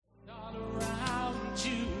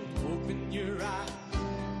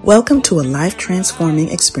Welcome to a life-transforming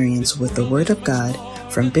experience with the Word of God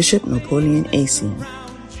from Bishop Napoleon Asian.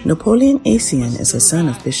 Napoleon Asian is a son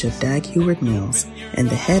of Bishop Dag Heward-Mills and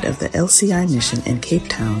the head of the LCI mission in Cape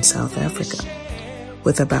Town, South Africa.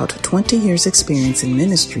 With about 20 years' experience in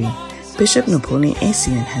ministry, Bishop Napoleon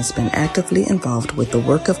Asian has been actively involved with the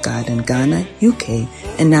work of God in Ghana, UK,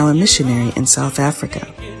 and now a missionary in South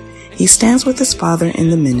Africa. He stands with his father in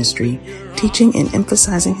the ministry, teaching and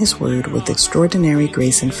emphasizing his word with extraordinary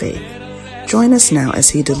grace and faith. Join us now as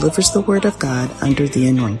he delivers the word of God under the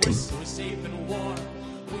anointing.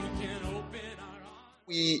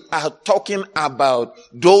 We are talking about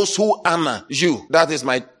those who honor you. That is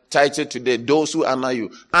my title today. Those who honor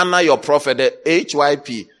you. Honor your prophet. The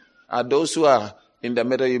HYP are those who are in the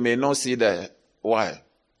middle. You may not see the Y.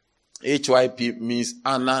 HYP means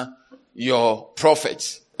honor your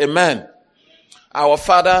prophets. Amen. Our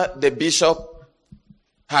father, the bishop,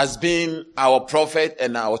 has been our prophet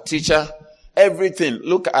and our teacher. Everything.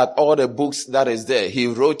 Look at all the books that is there. He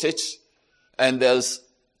wrote it. And there's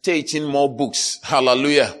 18 more books.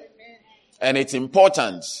 Hallelujah. And it's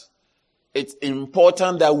important. It's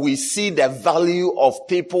important that we see the value of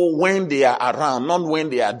people when they are around, not when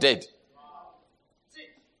they are dead.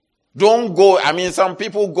 Don't go. Some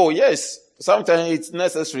people go, yes. Sometimes it's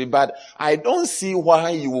necessary, but I don't see why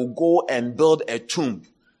you will go and build a tomb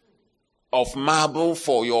of marble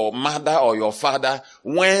for your mother or your father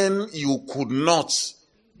when you could not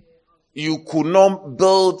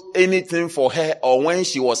build anything for her, or when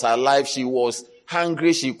she was alive, she was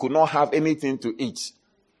hungry, she could not have anything to eat.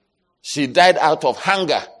 She died out of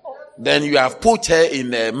hunger. Then you have put her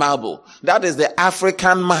in a marble. That is the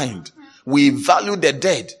African mind. We value the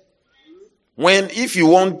dead. If you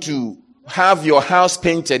want to have your house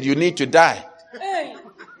painted, you need to die.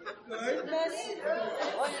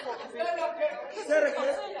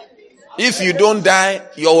 If you don't die,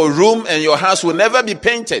 your room and your house will never be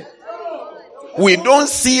painted. We don't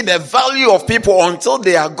see the value of people until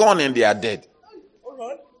they are gone and they are dead.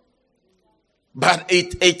 But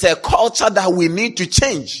it's a culture that we need to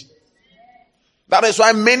change. That is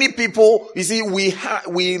why many people, you see,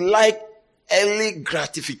 we like early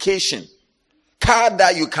gratification. Car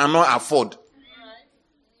that you cannot afford.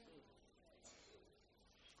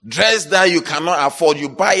 Dress that you cannot afford. You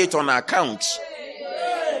buy it on account.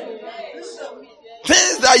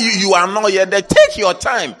 Things that you are not yet there. Take your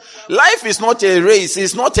time. Life is not a race.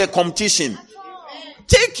 It's not a competition.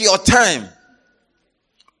 Take your time.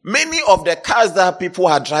 Many of the cars that people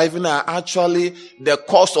are driving are actually the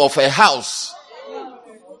cost of a house.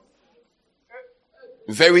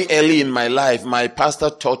 Very early in my life, my pastor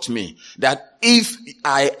taught me that if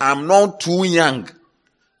I am not too young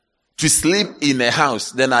to sleep in a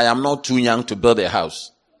house, then I am not too young to build a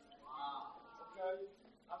house.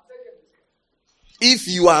 If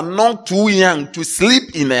you are not too young to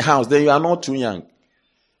sleep in a house, then you are not too young.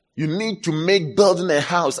 You need to make building a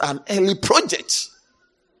house an early project.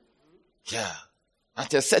 Yeah.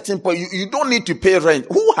 At a certain point, you don't need to pay rent.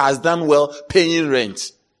 Who has done well paying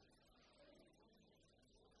rent?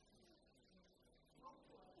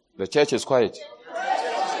 The church is quiet.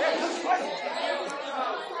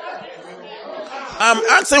 I'm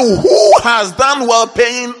asking, who has done well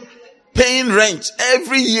paying rent?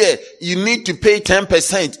 Every year, you need to pay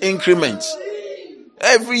 10% increment.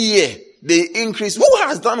 Every year, they increase. Who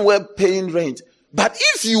has done well paying rent? But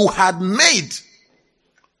if you had made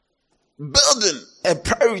building a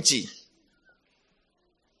priority,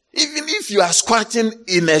 even if you are squatting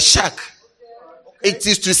in a shack, it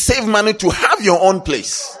is to save money to have your own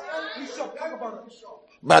place.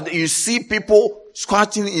 But you see people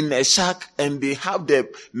squatting in a shack and they have the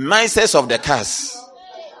nicest of the cars.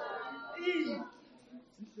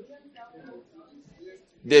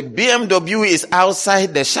 The BMW is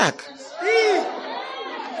outside the shack.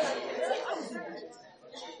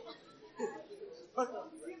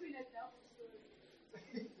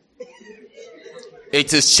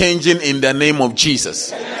 It is changing in the name of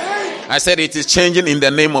Jesus. I said it is changing in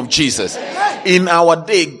the name of Jesus. In our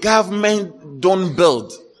day, government don't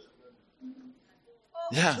build.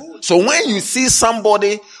 Yeah. So when you see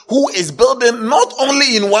somebody who is building not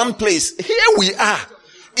only in one place, here we are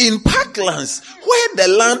in Parklands, where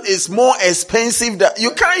the land is more expensive than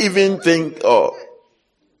you can't even think. Oh,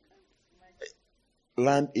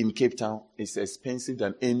 land in Cape Town is expensive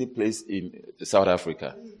than any place in South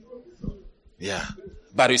Africa. Yeah.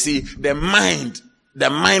 But you see, the mind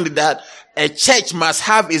that a church must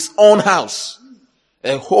have its own house,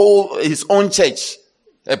 his own church,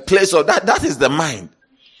 a place of that is the mind.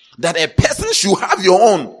 That a person should have your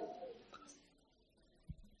own.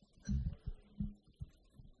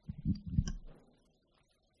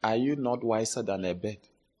 Are you not wiser than a bird?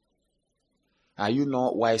 Are you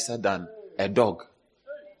not wiser than a dog?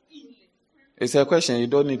 It's a question. You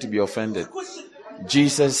don't need to be offended.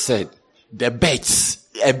 Jesus said, the birds,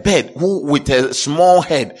 a bird who with a small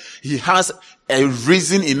head, he has a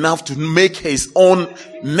reason enough to make his own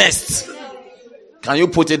nest. Can you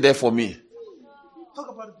put it there for me?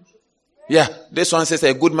 Yeah, this one says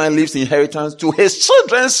a good man leaves inheritance to his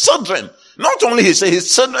children's children. Not only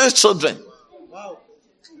his children's children.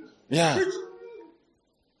 Yeah.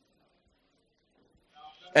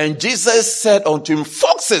 And Jesus said unto him,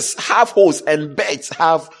 foxes have holes and birds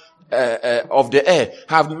have of the air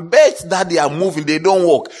have birds that they are moving, they don't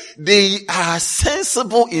walk. They are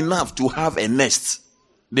sensible enough to have a nest.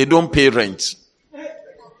 They don't pay rent.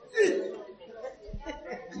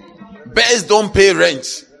 Birds don't pay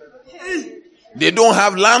rent. They don't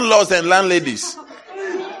have landlords and landladies.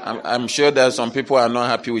 I'm sure that some people are not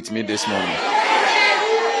happy with me this morning.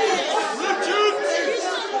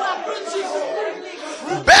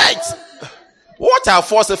 Birds. What are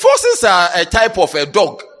foxes? Foxes are a type of a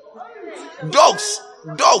dog.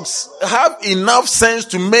 Dogs have enough sense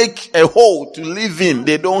to make a hole to live in.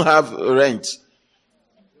 They don't have rent.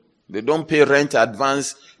 They don't pay rent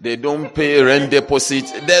advance. They don't pay rent deposit.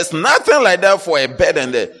 There's nothing like that for a bird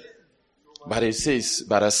and there. But it says,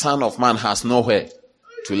 but a son of man has nowhere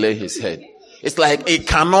to lay his head. It's like it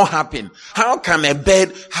cannot happen. How can a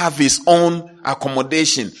bird have his own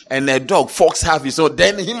accommodation and a dog, fox have his own?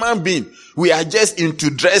 Then human being, we are just into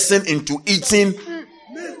dressing, into eating,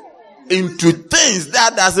 into things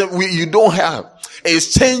that you don't have.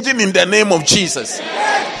 It's changing in the name of Jesus.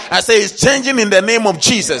 I say it's changing in the name of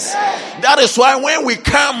Jesus. That is why when we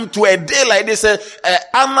come to a day like this,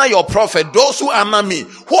 honor your prophet, those who honor me.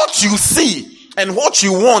 What you see and what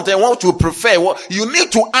you want and what you prefer, you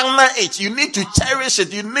need to honor it. You need to cherish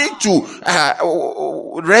it. You need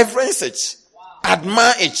to reverence it,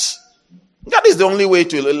 admire it. That is the only way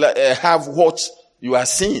to have what you are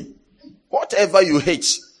seeing. Whatever you hate.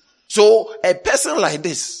 So a person like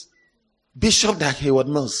this, Bishop Dag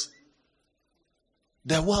Heward-Mills,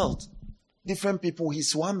 the world, different people,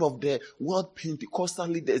 he's one of the world Pentecostal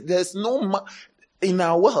leaders. There's no in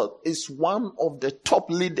our world, is one of the top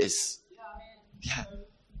leaders. Yeah.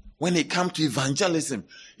 When it comes to evangelism,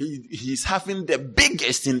 he's having the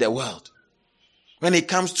biggest in the world. When it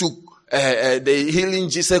comes to the Healing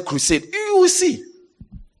Jesus Crusade, you will see.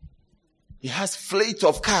 He has fleet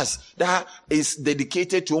of cars that is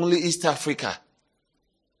dedicated to only East Africa.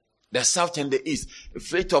 The South and the East. A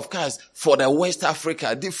fleet of cars for the West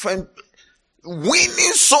Africa. Different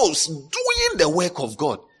winning souls doing the work of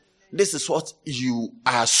God. This is what you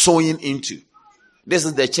are sowing into. This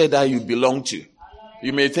is the church that you belong to.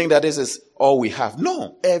 You may think that this is all we have.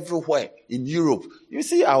 No, everywhere in Europe. You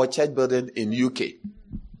see our church building in UK.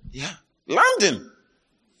 Yeah. London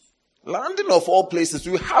of all places,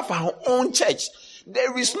 we have our own church.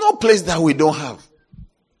 There is no place that we don't have.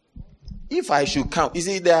 If I should count, you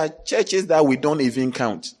see, there are churches that we don't even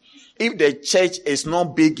count. If the church is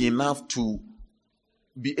not big enough to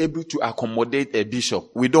be able to accommodate a bishop,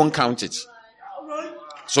 we don't count it.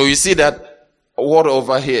 So you see that word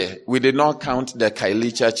over here, we did not count the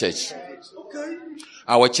Kailicha church.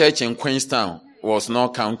 Our church in Queenstown was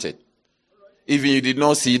not counted. Even you did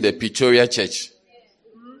not see the Pretoria church.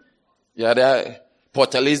 Yeah, the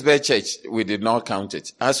Port Elizabeth church, we did not count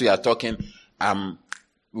it. As we are talking,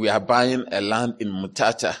 we are buying a land in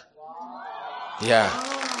Mutata. Yeah.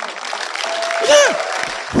 Yeah.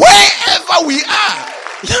 Wherever we are.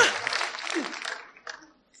 Yeah.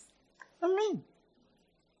 I mean,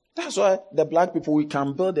 that's why the black people, we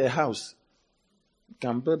can build a house. We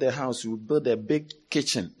can build a house, we build a big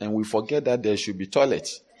kitchen, and we forget that there should be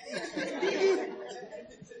toilets.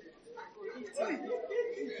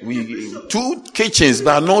 Two kitchens,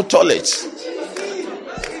 but no toilets.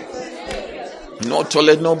 No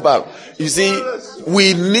toilet, no bath. You see,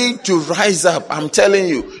 we need to rise up. I'm telling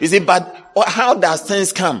you. You see, but how does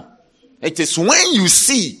things come? It is when you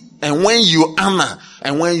see and when you honor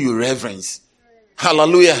and when you reverence.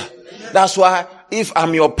 Hallelujah. That's why if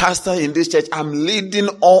I'm your pastor in this church, I'm leading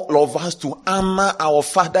all of us to honor our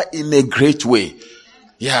Father in a great way.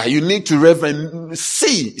 Yeah, you need to reverence.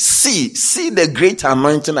 See the great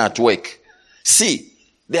anointing at work. See,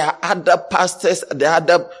 there are other pastors, there are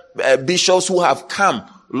other bishops who have come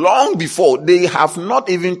long before. They have not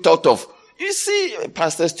even thought of. You see,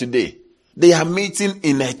 pastors today, they are meeting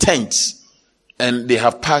in a tent and they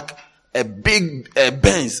have packed a big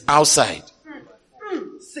Benz outside.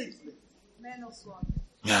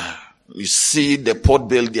 Yeah, you see the port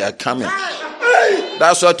bill, they are coming.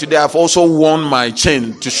 That's why today I've also worn my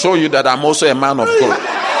chain to show you that I'm also a man of God.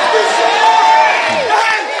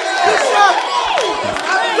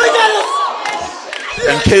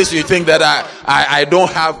 In case you think that I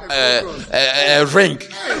don't have a ring.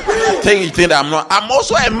 You think that I'm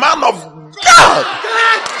also a man of God.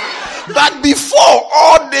 But before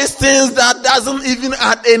all these things, that doesn't even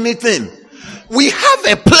add anything. We have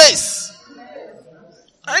a place.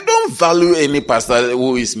 I don't value any pastor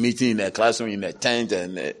who is meeting in a classroom, in a tent.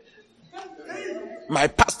 And my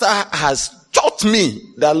pastor has taught me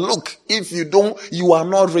that, look, if you are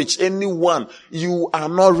not rich. Anyone, you are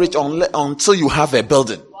not rich until you have a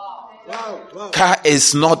building. Wow. Car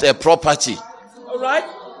is not a property. All right.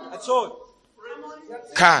 That's all.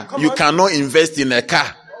 Car, you cannot invest in a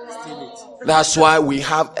car. That's why we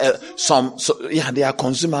have they are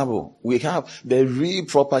consumable. We have the real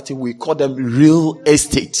property. We call them real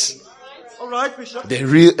estate. All right, Bishop. The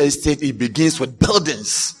real estate, it begins with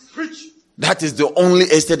buildings. Preach. That is the only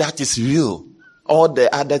estate that is real. All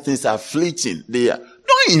the other things are fleeting. Don't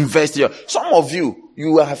invest here. Some of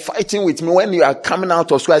you are fighting with me when you are coming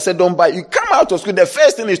out of school. I said, don't buy. You come out of school, the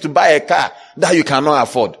first thing is to buy a car that you cannot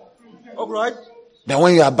afford. All right. Then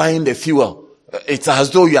when you are buying the fuel, it's as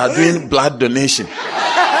though you are doing blood donation.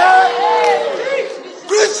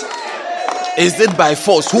 Is it by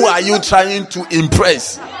force? Who are you trying to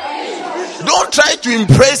impress? Don't try to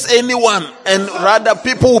impress anyone, and rather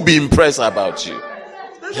people will be impressed about you.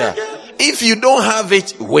 Yeah. If you don't have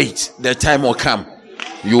it, wait. The time will come.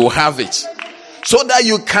 You will have it. So that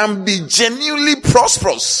you can be genuinely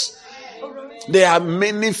prosperous. There are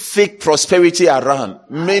many fake prosperity around.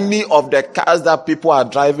 Many of the cars that people are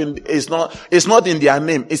driving, it's not in their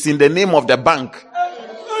name. It's in the name of the bank.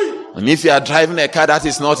 And if you are driving a car that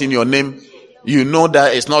is not in your name, you know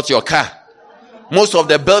that it's not your car. Most of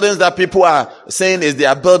the buildings that people are saying is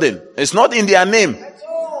their building, it's not in their name.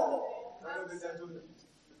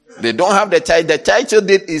 They don't have the title. The title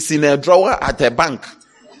deed is in a drawer at a bank.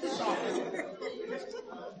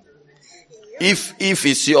 If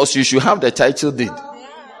it's yours, you should have the title deed.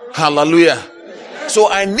 Hallelujah.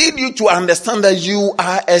 So I need you to understand that you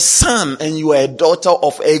are a son and you are a daughter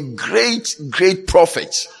of a great, great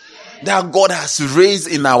prophet that God has raised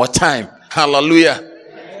in our time. Hallelujah.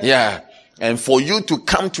 Yeah. And for you to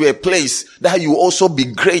come to a place that you also be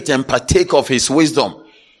great and partake of his wisdom,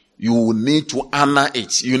 you need to honor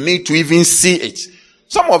it. You need to even see it.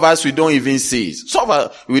 Some of us, we don't even see it. Some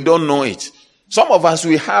of us, we don't know it. Some of us,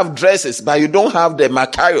 we have dresses, but you don't have the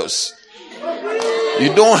Macarius.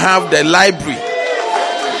 You don't have the library.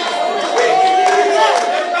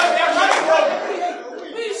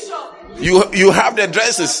 You have the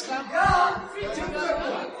dresses.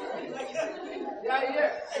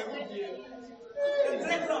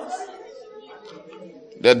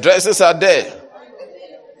 The dresses are there.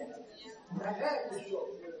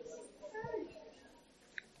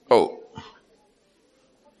 Oh.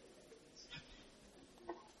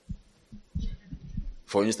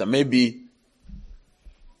 For instance, maybe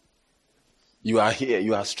you are here,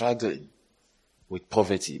 you are struggling with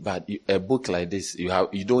poverty, but a book like this, you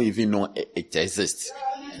don't even know it exists.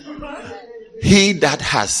 He that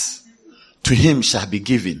has, to him shall be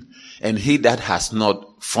given, and he that has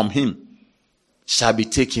not, from him shall be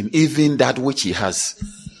taken, even that which he has.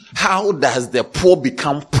 How does the poor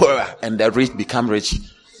become poorer and the rich become rich?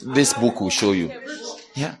 This book will show you.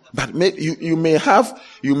 Yeah, but you may have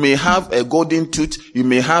a golden tooth. You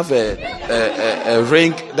may have a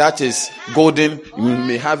ring that is golden. You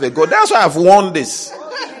may have a gold. That's why I've worn this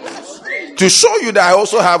to show you that I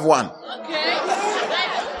also have one.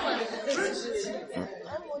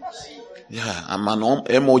 Yeah, I'm an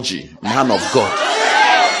emoji, man of God.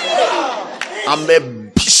 I'm a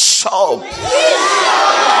bishop.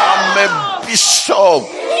 I'm a bishop.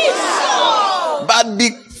 But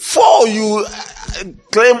before you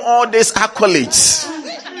claim all these accolades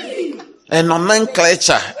and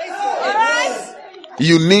nomenclature,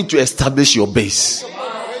 you need to establish your base.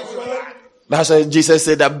 That's why Jesus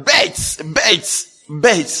said that bets.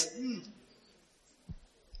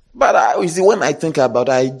 But you see, when I think about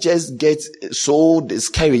it, I just get so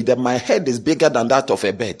discouraged that my head is bigger than that of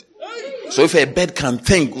a bird. So if a bird can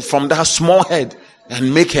think from that small head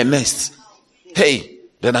and make a nest, hey,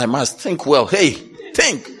 then I must think well. Hey,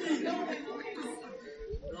 think.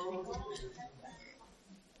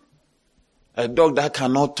 A dog that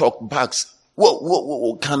cannot talk barks,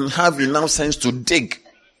 can have enough sense to dig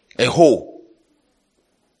a hole.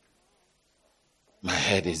 My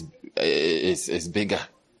head is bigger.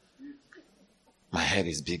 My head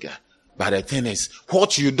is bigger. But the thing is,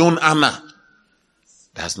 what you don't honor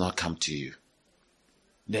does not come to you.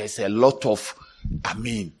 There's a lot of,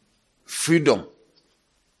 freedom.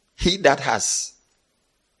 He that has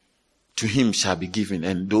to him shall be given,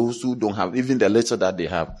 and those who don't have, even the little that they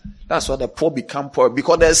have. That's why the poor become poor,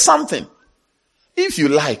 because there's something. If you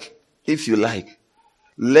like,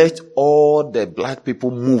 let all the black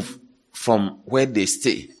people move from where they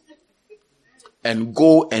stay and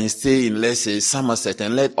go and stay in, let's say, Somerset,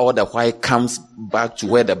 and let all the white comes back to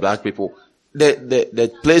where the black people,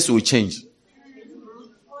 the place will change.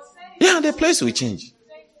 Yeah, the place will change.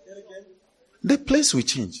 The place will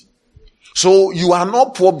change. So you are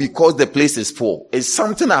not poor because the place is poor. It's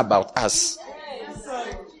something about us.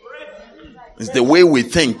 It's the way we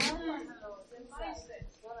think.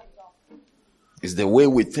 It's the way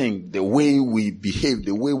we think, the way we behave,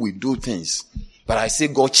 the way we do things. But I see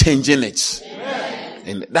God changing it.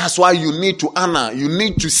 And that's why you need to honor. You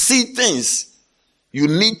need to see things. You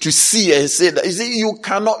need to see and say that. You see, you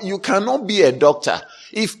cannot be a doctor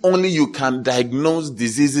if only you can diagnose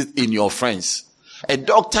diseases in your friends. A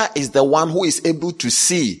doctor is the one who is able to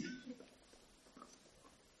see.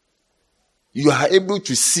 You are able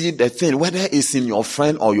to see the thing, whether it's in your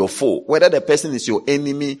friend or your foe, whether the person is your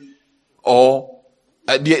enemy or,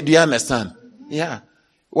 do you understand? Yeah.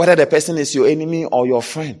 Whether the person is your enemy or your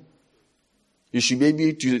friend. You should be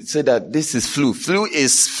able to say that this is flu. Flu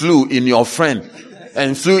is flu in your friend,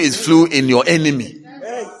 and flu is flu in your enemy.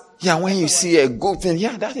 Yeah, when you see a good thing,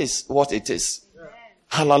 yeah, that is what it is.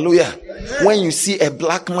 Hallelujah. When you see a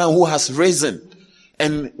black man who has risen,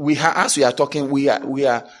 and as we are talking, we are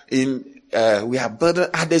building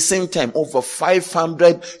at the same time over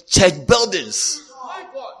 500 church buildings.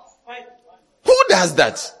 Who does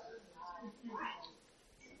that?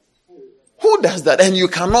 Who does that? And you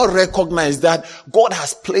cannot recognize that God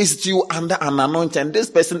has placed you under an anointing. This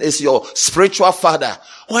person is your spiritual father.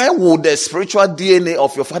 Why would the spiritual DNA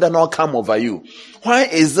of your father not come over you? Why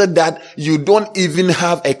is it that you don't even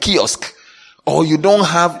have a kiosk? Or you don't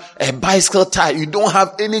have a bicycle tire? You don't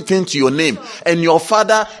have anything to your name. And your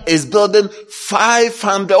father is building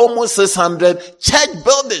 500, almost 600 church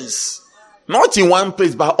buildings. Not in one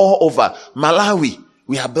place, but all over. Malawi,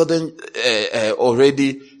 we are building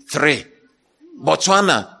already 3.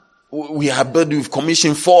 Botswana, we've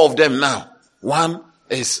commissioned 4 of them now. 1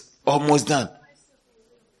 is almost done.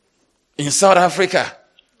 In South Africa,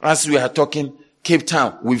 as we are talking, Cape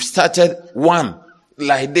Town, we've started 1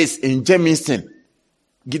 like this in Germiston.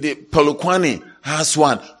 Polokwane has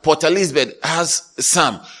 1. Port Elizabeth has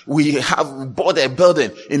some. We have bought a building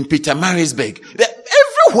in Pietermaritzburg.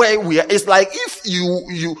 Everywhere we are, it's like if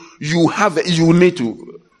you have, you need to.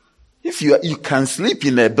 If you can sleep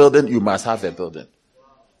in a building, you must have a building.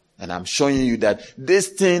 And I'm showing you that this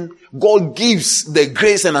thing, God gives the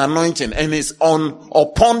grace and anointing, and it's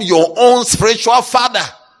upon your own spiritual father.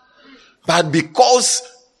 But because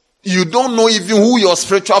you don't know even who your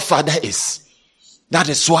spiritual father is, that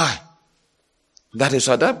is why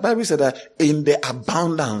that Bible said that in the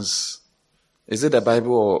abundance, is it the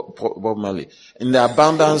Bible or Bob Marley? In the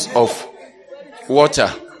abundance of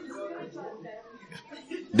water,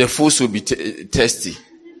 the foods will be tasty.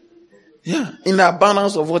 Yeah. In the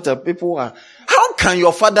abundance of water, people are. How can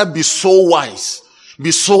your father be so wise,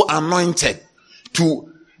 be so anointed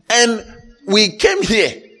and we came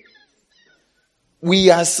here.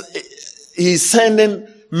 He's sending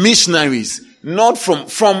missionaries, not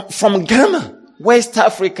from Ghana, West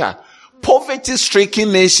Africa,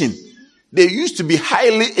 poverty-stricken nation. They used to be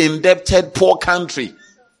highly indebted poor country.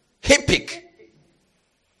 HIPIC.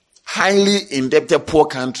 Highly indebted poor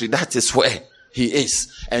country. That is where he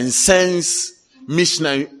is. And sends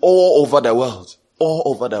missionaries all over the world. All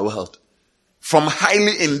over the world. From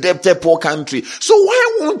highly indebted poor country. So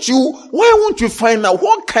why won't you find out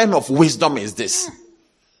what kind of wisdom is this?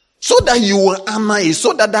 So that you will honor it,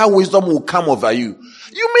 so that wisdom will come over you.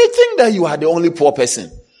 You may think that you are the only poor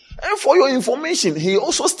person. And for your information, he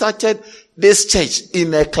also started this church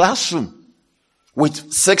in a classroom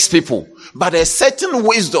with 6 people. But a certain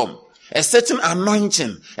wisdom, a certain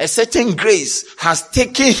anointing, a certain grace has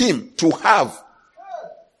taken him to have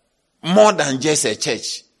more than just a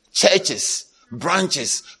church. Churches,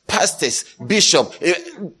 branches, pastors, bishop,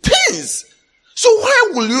 things. So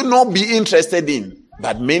why will you not be interested in?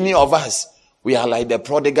 But many of us, we are like the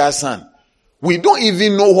prodigal son. We don't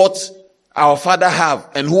even know what our father have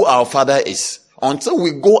and who our father is until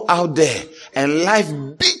we go out there and life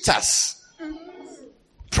beats us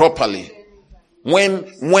properly.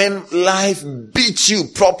 When life beats you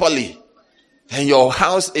properly and your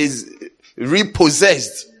house is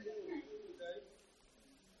repossessed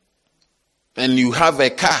and you have a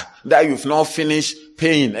car that you've not finished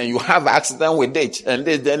paying and you have an accident with it, and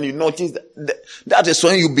then you notice that is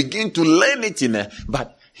when you begin to learn it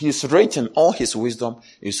but he's written all his wisdom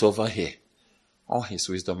is over here. All his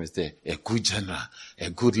wisdom is there. A good general, a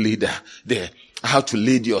good leader, there. How to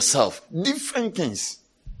lead yourself. Different things.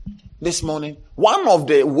 This morning, one of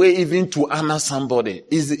the way even to honor somebody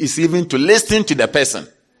is even to listen to the person.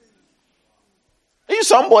 If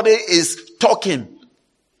somebody is talking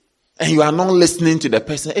and you are not listening to the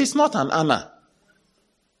person, it's not an honor.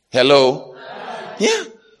 Hello? Yeah.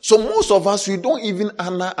 So most of us, we don't even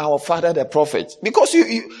honor our father, the prophet. Because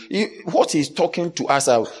what he's talking to us,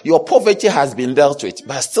 your poverty has been dealt with,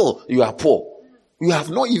 but still you are poor. You have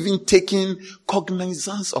not even taken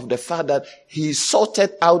cognizance of the fact that he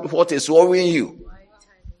sorted out what is worrying you.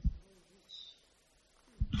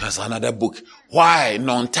 There's another book. Why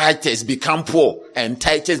non-tithers become poor and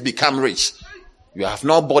tithers become rich. You have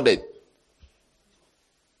not bothered.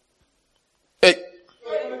 Hey.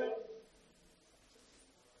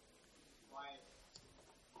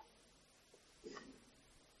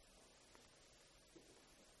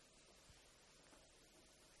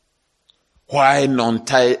 Why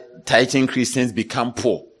non-tithing Christians become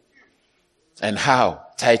poor and how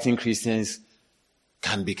tithing Christians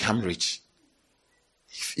can become rich.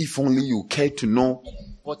 If only you care to know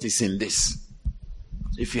what is in this.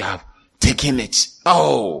 If you have taken it,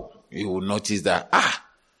 you will notice that,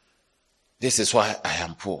 this is why I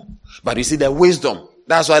am poor. But you see the wisdom.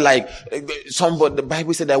 That's why the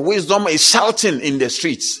Bible said that wisdom is shouting in the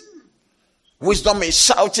streets. Wisdom is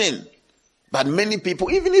shouting. But many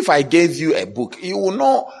people, even if I gave you a book, you will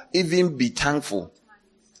not even be thankful.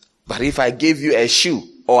 But if I gave you a shoe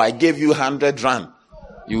or I gave you 100 rand,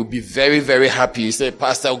 you will be very, very happy. You say,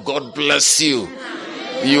 Pastor, God bless you.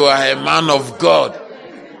 You are a man of God.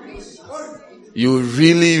 You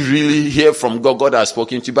really, really hear from God. God has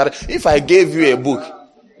spoken to you. But if I gave you a book,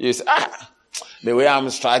 you say, the way I'm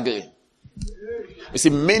struggling. You see,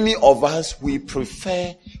 many of us, we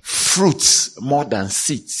prefer fruits more than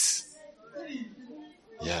seeds.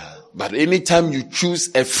 Yeah. But anytime you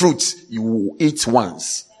choose a fruit, you will eat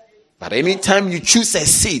once. But anytime you choose a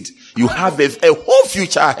seed, you have a whole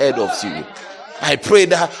future ahead of you. I pray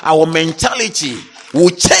that our mentality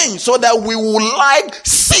will change so that we will like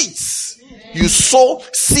seeds. You sow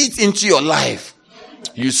seeds into your life.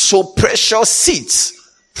 You sow precious seeds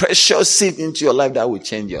into your life that will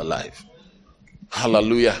change your life.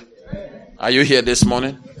 Hallelujah. Are you here this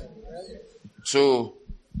morning? So,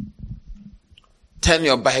 turn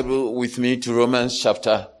your Bible with me to Romans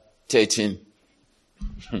chapter 13.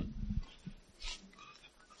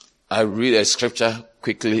 I'll read a scripture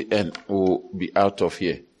quickly and we'll be out of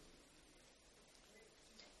here.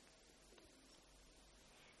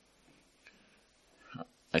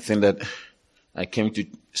 I think that I came to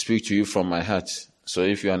speak to you from my heart. So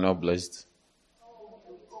if you are not blessed,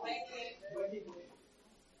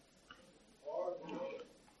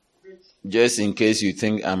 just in case you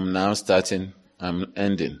think I'm now starting, I'm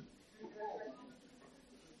ending.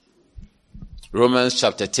 Romans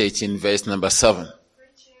chapter 13, verse number 7.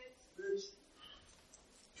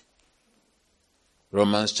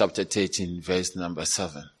 Romans chapter 13, verse number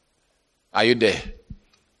 7. Are you there?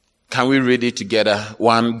 Can we read it together?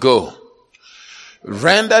 1, go.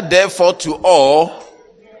 Render therefore to all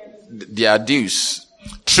their dues.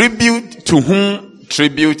 Tribute to whom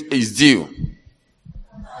tribute is due.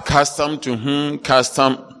 Custom to whom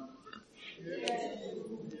custom,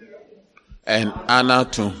 and honor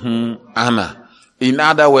to whom honor. In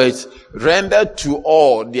other words, render to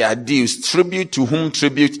all their dues. Tribute to whom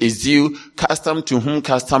tribute is due. Custom to whom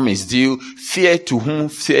custom is due. Fear to whom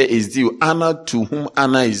fear is due. Honor to whom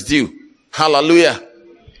honor is due. Hallelujah.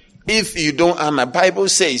 If you don't honor, Bible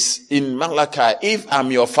says in Malachi, if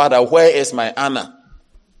I'm your father, where is my honor?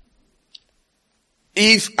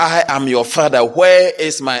 If I am your father, where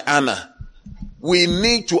is my honor? We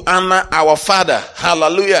need to honor our father.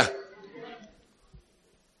 Hallelujah.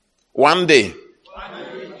 One day,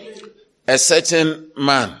 a certain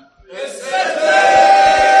man,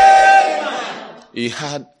 he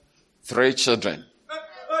had 3 children.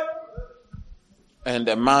 And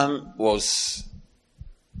the man was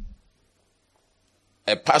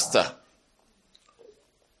a pastor.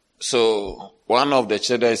 So one of the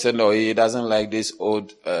children said, no, he doesn't like this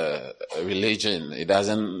old religion. He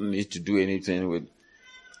doesn't need to do anything with.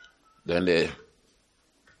 Then the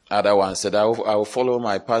other one said, I will follow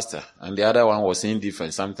my pastor. And the other one was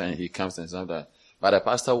indifferent. Sometimes he comes and sometimes. But the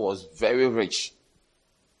pastor was very rich.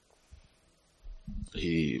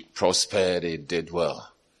 He prospered. He did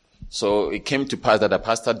well. So it came to pass that the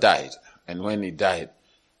pastor died. And when he died,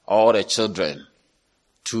 all the children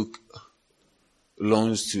took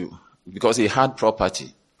loans because he had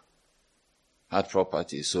property.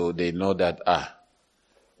 So they know that,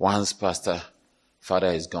 once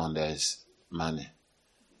father is gone, there's money.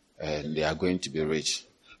 And they are going to be rich.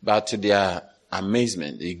 But to their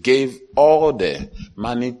amazement, he gave all the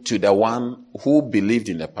money to the one who believed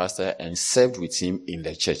in the pastor and served with him in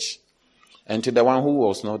the church. And to the one who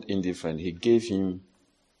was not indifferent, he gave him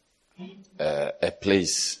a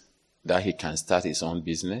place that he can start his own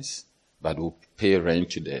business, but will pay rent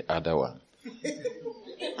to the other one.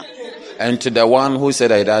 And to the one who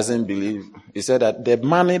said that he doesn't believe, he said that the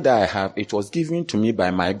money that I have, it was given to me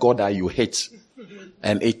by my God that you hate.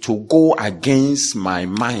 And it will go against my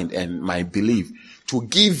mind and my belief to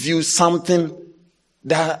give you something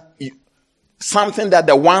that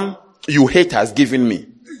the one you hate has given me.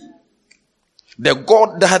 The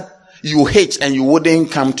God that you hate and you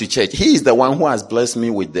wouldn't come to church, he is the one who has blessed me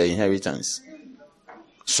with the inheritance.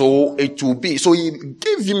 So it will be. So he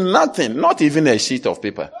gave him nothing, not even a sheet of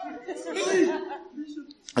paper.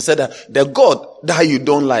 I said that the God that you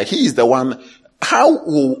don't like, he is the one. How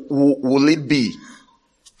will it be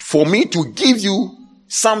for me to give you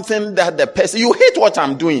something that the person, you hate what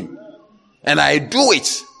I'm doing, and I do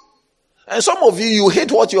it. And some of you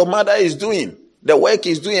hate what your mother is doing, the work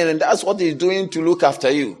he's doing, and that's what he's doing to look after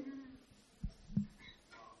you.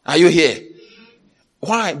 Are you here?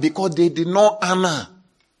 Why? Because they did not honor.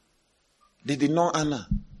 They did not honor.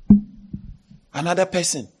 Another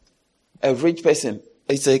person, a rich person,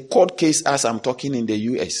 it's a court case as I'm talking in the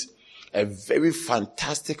US. A very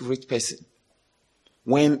fantastic rich person.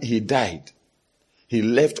 When he died, he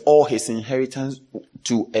left all his inheritance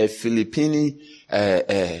to a Filipino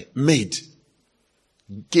maid.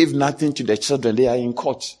 Gave nothing to the children. They are in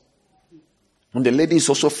court. And the lady is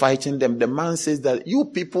also fighting them. The man says that you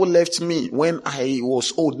people left me when I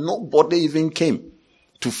was old. Nobody even came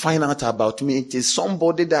to find out about me. It is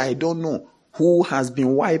somebody that I don't know who has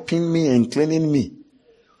been wiping me and cleaning me.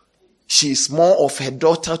 She is more of a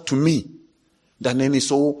daughter to me than any.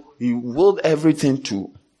 So he willed everything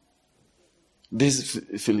to this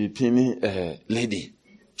Filipino lady.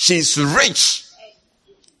 She's rich.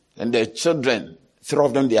 And the children, 3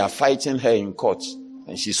 of them, they are fighting her in court.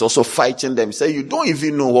 And she's also fighting them. Say, you don't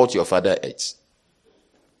even know what your father ate.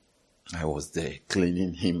 I was there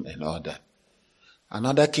cleaning him and all that.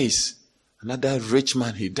 Another case, another rich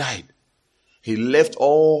man, he died. He left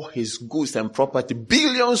all his goods and property,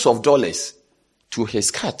 billions of dollars, to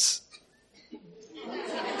his cats.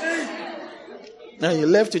 Now he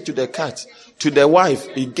left it to the cat. To the wife,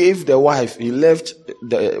 he gave the wife, he left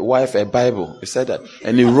the wife a Bible. He said that.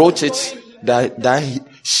 And he wrote it that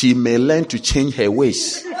she may learn to change her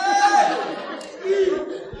ways.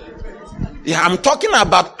 Yeah, I'm talking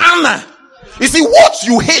about Anna. You see, what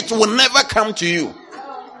you hate will never come to you.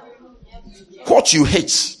 What you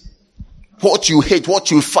hate. What you hate, what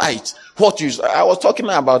you fight, I was talking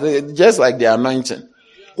about it just like the anointing.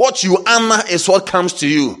 What you honor is what comes to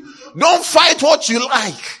you. Don't fight what you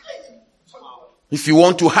like. If you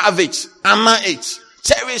want to have it, honor it,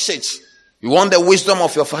 cherish it. You want the wisdom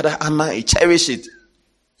of your father, honor it, cherish it.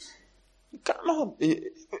 You cannot.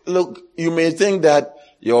 Look, you may think that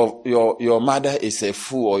your mother is a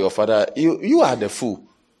fool or your father, you are the fool.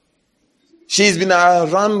 She's been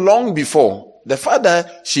around long before. The fact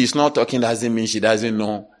that she's not talking doesn't mean she doesn't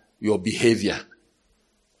know your behavior.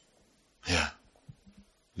 Yeah.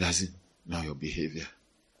 Doesn't know your behavior.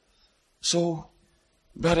 So,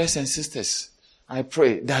 brothers and sisters, I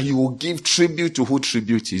pray that you will give tribute to who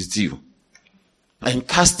tribute is due. And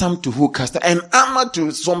custom to who custom. And honor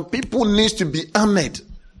to some people needs to be honored.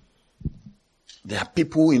 There are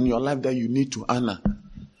people in your life that you need to honor.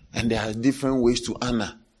 And there are different ways to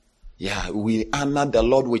honor. Yeah, we honor the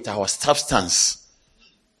Lord with our substance.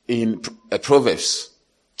 In Proverbs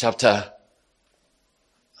chapter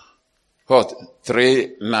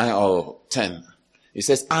 3, 9 or 10. It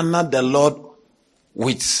says, honor the Lord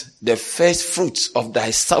with the first fruits of thy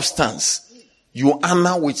substance. You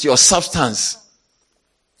honor with your substance.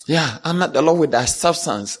 Yeah, honor the Lord with thy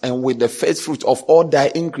substance and with the first fruit of all thy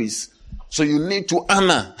increase. So you need to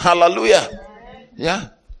honor. Hallelujah. Yeah.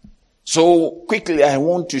 So quickly, I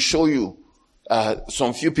want to show you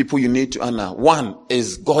some few people you need to honor. One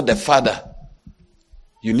is God the Father.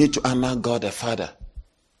 You need to honor God the Father.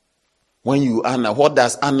 When you honor, what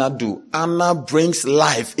does honor do? Honor brings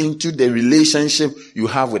life into the relationship you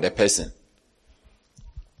have with the person.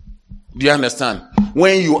 Do you understand?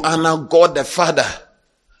 When you honor God the Father,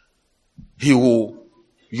 your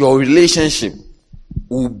relationship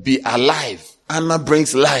will be alive. Honor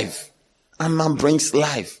brings life. Honor brings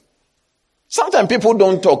life. Sometimes people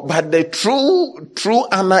don't talk, but the true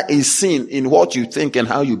honor is seen in what you think and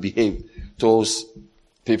how you behave towards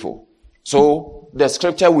people. So, the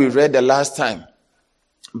scripture we read the last time,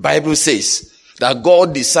 Bible says that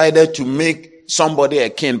God decided to make somebody a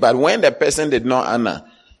king, but when the person did not honor,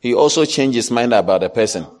 he also changed his mind about the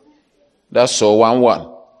person. That's Saul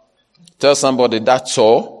 1:1. Tell somebody that's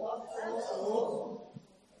all.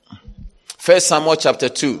 1 Samuel chapter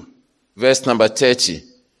 2, verse number 30.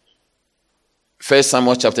 1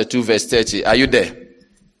 Samuel chapter 2, verse 30. Are you there?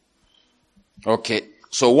 Okay.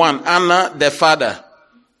 So 1, honor the father,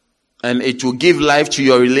 and it will give life to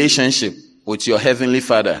your relationship with your heavenly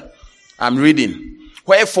Father. I'm reading.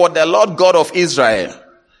 Wherefore the Lord God of Israel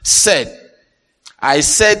said, I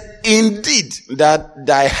said indeed that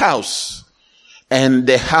thy house and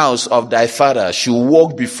the house of thy father should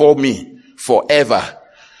walk before me forever.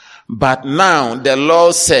 But now the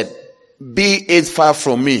Lord said, be it far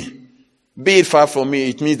from me. Be it far from me.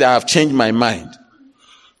 It means that I have changed my mind.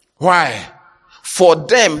 Why? For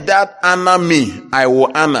them that honor me, I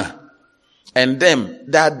will honor. And them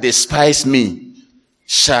that despise me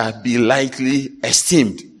shall be lightly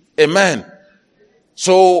esteemed. Amen.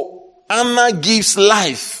 So honor gives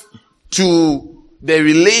life to the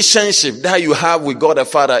relationship that you have with God the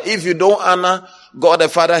Father. If you don't honor God the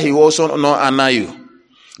Father, he will also not honor you.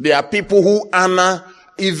 There are people who honor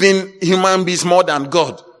even human beings more than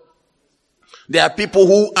God. There are people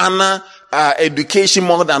who honor education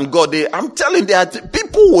more than God. I'm telling you, there are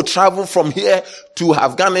people who travel from here to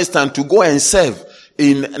Afghanistan to go and serve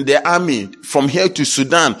in the army. From here to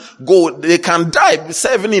Sudan, they can die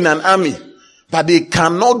serving in an army, but they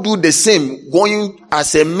cannot do the same going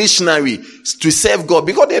as a missionary to serve God,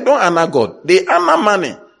 because they don't honor God. They honor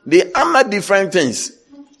money. They honor different things.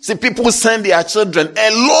 See, people send their children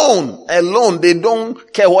alone. They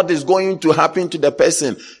don't care what is going to happen to the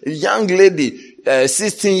person. A young lady,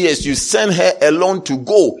 16 years, you send her alone to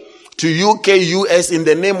go to UK, US in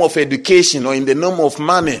the name of education or in the name of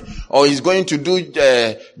money, or is going to do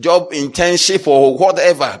job internship or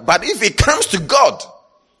whatever. But if it comes to God,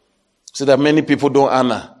 see that many people don't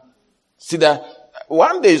honor. See that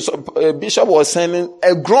one day a bishop was sending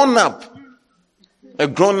a grown up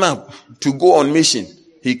to go on mission.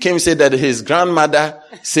 He came and said that his grandmother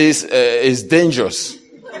says it's dangerous.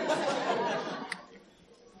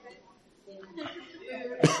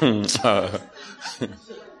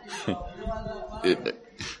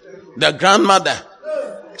 The grandmother,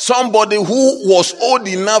 somebody who was old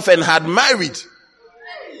enough and had married,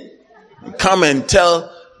 come and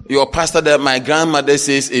tell your pastor that my grandmother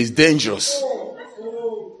says it's dangerous.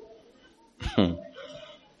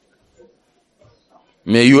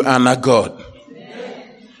 May you honor God.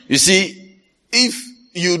 You see, if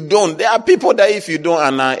you don't, there are people that if you don't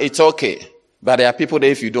honor, it's okay. But there are people that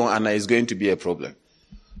if you don't honor, it's going to be a problem.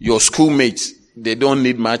 Your schoolmates, they don't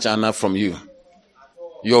need much honor from you.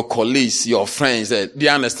 Your colleagues, your friends, they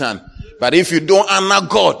understand. But if you don't honor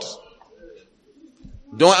God,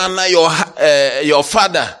 don't honor your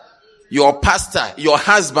father, your pastor, your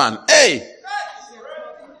husband, hey!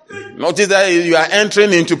 Notice that you are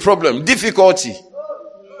entering into problem, difficulty.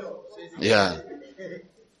 Yeah.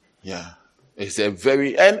 It's a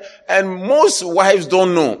very, and most wives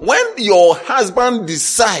don't know. When your husband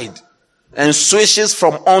decide and switches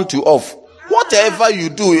from on to off, whatever you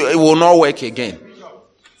do, it will not work again.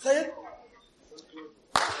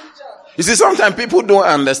 You see, sometimes people don't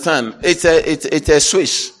understand. It's a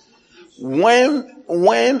switch.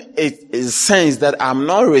 When it is sensed that I'm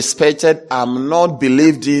not respected, I'm not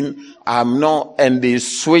believed in, and they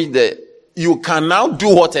switch you can now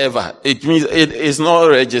do whatever. It means it is not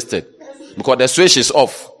registered because the switch is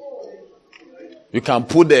off. You can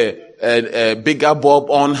put a bigger bulb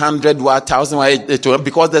on 100 watt, 1000 watt,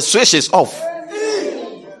 because the switch is off.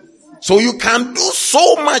 So you can do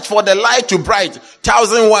so much for the light to bright,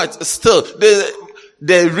 1000 watts. Still,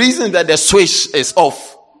 the reason that the switch is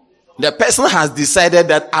off, the person has decided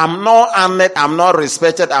that I'm not honored, I'm not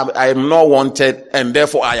respected, I am not wanted, and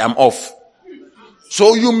therefore I am off.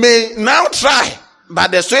 So you may now try,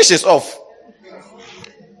 but the switch is off.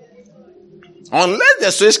 Unless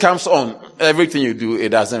the switch comes on, everything you do, it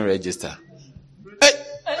doesn't register.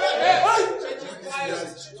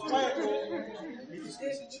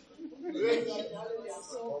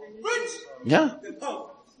 Yeah.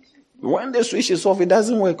 When the switch is off, it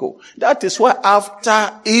doesn't work. That is why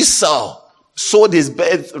after Esau sold his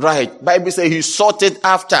birthright, Bible says he sought it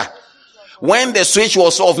after. When the switch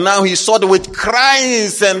was off, now he sought it with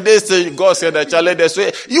cries and this. God said that, Charlie, the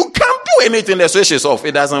switch, you can't do anything. The switch is off.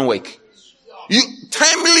 It doesn't work.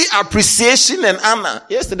 Timely appreciation and honor.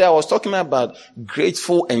 Yesterday I was talking about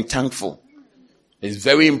grateful and thankful. It's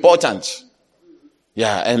very important.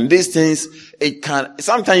 Yeah, and these things,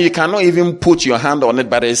 sometimes you cannot even put your hand on it,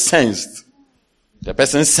 but it's sensed. The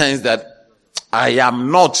person sensed that I am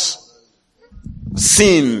not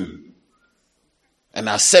sin and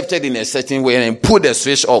accepted in a certain way and put the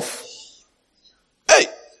switch off. Hey!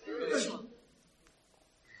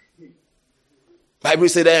 Bible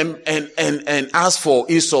said, and as for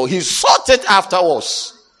Esau, he sought it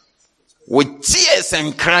afterwards with tears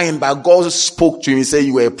and crying, but God spoke to him and said,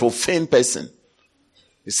 you are a profane person.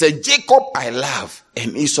 He said, Jacob I love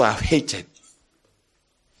and Esau I hated.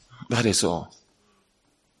 That is all.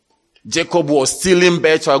 Jacob was stealing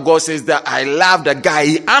birds, while God says that I love the guy.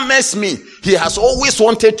 He honors me. He has always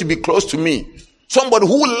wanted to be close to me. Somebody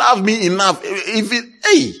who loved me enough.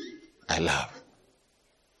 I love.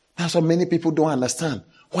 That's what many people don't understand.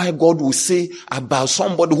 Why God will say about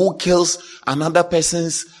somebody who kills another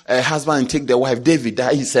person's husband and take the wife. David,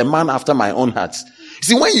 that is a man after my own heart.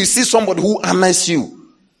 See, when you see somebody who honors you,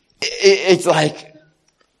 it's like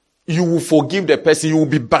you will forgive the person. You will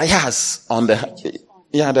be biased on the...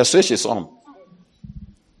 Yeah, the switch is on.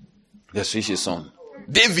 The switch is on.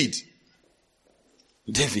 David.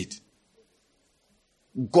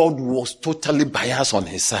 God was totally biased on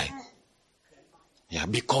his side. Yeah,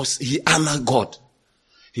 because he honored God.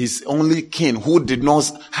 He's only king who did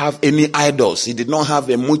not have any idols. He did not have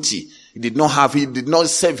a muti. He did not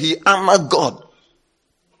serve. He honored God.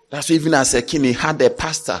 That's why even as a king, he had a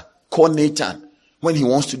pastor called Nathan. When he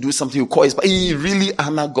wants to do something, he calls, but he really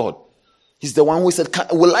honored God. He's the one who said,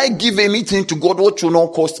 will I give anything to God what will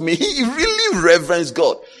not cost me? He really reverenced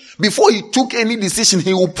God. Before he took any decision,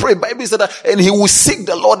 he will pray. Bible said that, and he will seek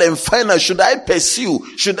the Lord and find out, should I pursue?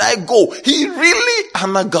 Should I go? He really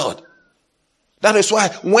honored God. That is why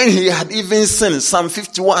when he had even sinned, Psalm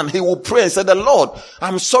 51, he will pray and say, the Lord,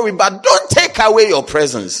 I'm sorry, but don't take away your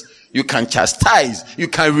presence. You can chastise, you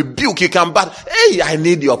can rebuke, you can, but hey, I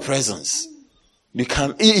need your presence. You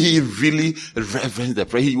can, he really reverenced the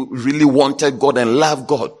prayer. He really wanted God and loved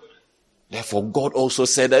God. Therefore, God also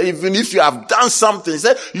said that even if you have done something, he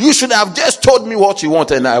said, you should have just told me what you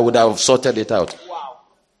want and I would have sorted it out. Wow.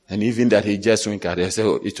 And even that he just winked at it and said,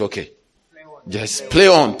 oh, it's okay. Just play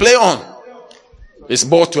on. It's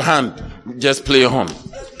ball to hand. Just play on.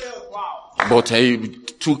 But he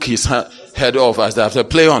took his head off as after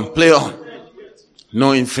play on.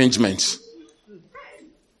 No infringement.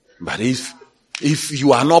 But if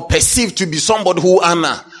you are not perceived to be somebody who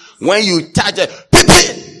honor, when you touch it,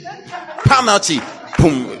 penalty,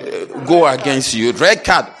 boom, go against you. Red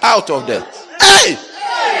card, out of there. Hey!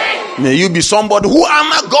 May you be somebody who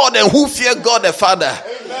honor God and who fear God the Father.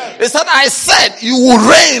 He said, I said you will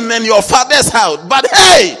reign in your father's house, but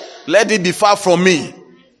hey, let it be far from me.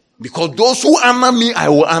 Because those who honor me, I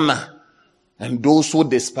will honor. And those who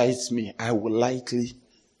despise me, I will lightly.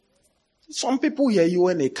 Some people hear you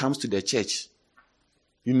when it comes to the church.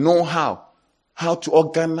 You know how to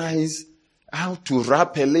organize, how to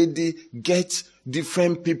wrap a lady, get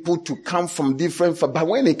different people to come from different, but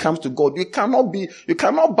when it comes to God, you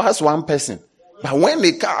cannot bash one person. But when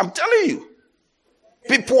they come, I'm telling you,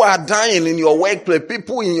 people are dying in your workplace,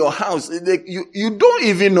 people in your house, you don't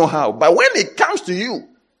even know how. But when it comes to you,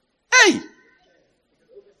 hey,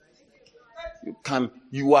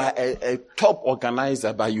 you are a top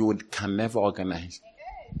organizer, but you can never organize.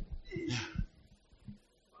 Yeah.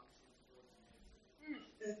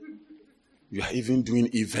 You are even doing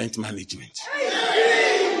event management.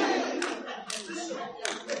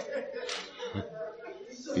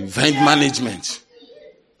 Event management.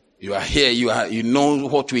 You are here, you know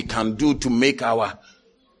what we can do to make our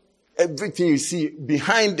everything you see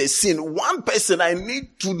behind the scene. One person, I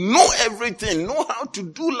need to know everything, know how to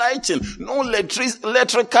do lighting, know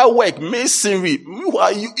electrical work, masonry. Who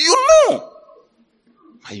are you? You know.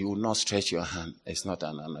 But you will not stretch your hand. It's not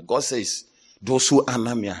an honor. God says, those who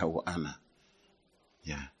honor me, I will honor.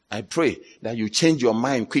 Yeah. I pray that you change your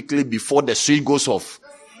mind quickly before the switch goes off.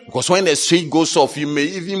 Because when the switch goes off, you may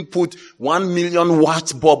even put 1 million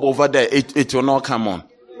watt bulb over there. It will not come on.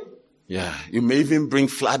 Yeah. You may even bring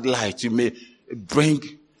floodlights. You may bring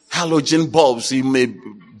halogen bulbs. You may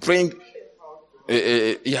bring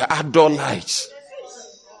outdoor lights.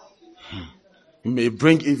 You may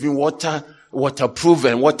bring even waterproof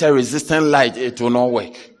and water resistant light. It will not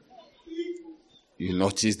work. You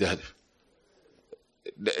notice that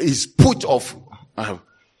is put off.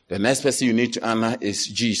 The next person you need to honor is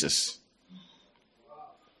Jesus.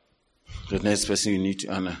 The next person you need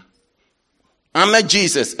to honor. Honor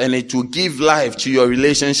Jesus and it will give life to your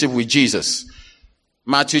relationship with Jesus.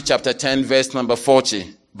 Matthew chapter 10 verse number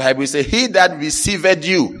 40. Bible says, he that receiveth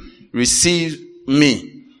you, receive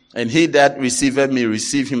me. And he that receiveth me,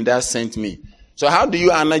 receive him that sent me. So how do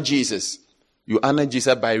you honor Jesus? You honor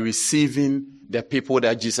Jesus by receiving the people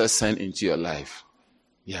that Jesus sent into your life.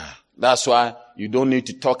 Yeah. That's why you don't need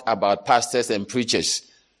to talk about pastors and preachers.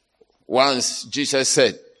 Once Jesus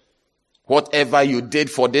said, whatever you did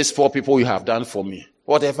for these poor people, you have done for me.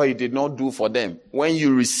 Whatever you did not do for them. When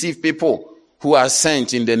you receive people who are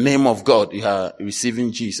sent in the name of God, you are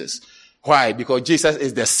receiving Jesus. Why? Because Jesus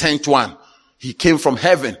is the sent one. He came from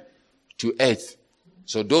heaven to earth.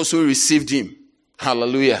 So those who received him,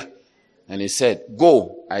 hallelujah. And he said,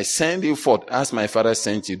 go, I send you forth as my Father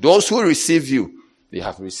sent you. Those who receive you, they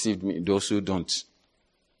have received me. Those who don't.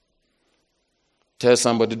 Tell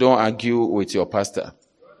somebody, don't argue with your pastor.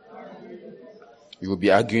 You will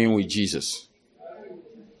be arguing with Jesus.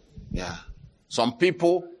 Yeah. Some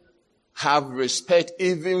people have respect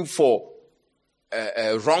even for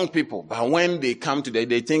wrong people. But when they come to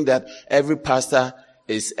they think that every pastor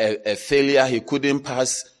is a failure. He couldn't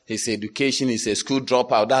pass his education. He's a school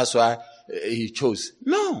dropout. That's why he chose.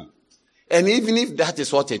 No. And even if that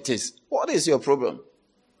is what it is, what is your problem?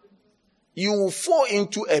 You will fall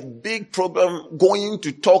into a big problem going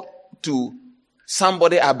to talk to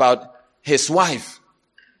somebody about his wife.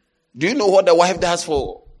 Do you know what the wife does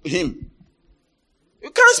for him? You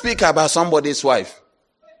can't speak about somebody's wife.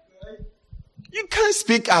 You can't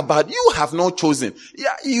speak about, you have not chosen.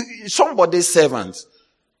 Yeah, somebody's servant.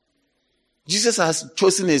 Jesus has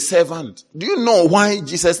chosen a servant. Do you know why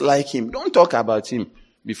Jesus liked him? Don't talk about him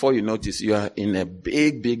before you notice you are in a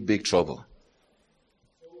big trouble.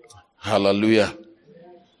 Hallelujah.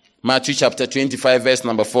 Matthew chapter 25 verse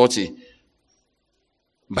number 40.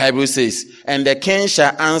 Bible says, and the king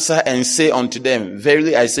shall answer and say unto them,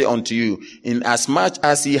 verily I say unto you, inasmuch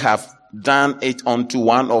as ye have done it unto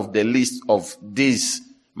one of the least of these,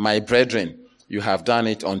 my brethren, you have done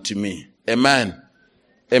it unto me. Amen.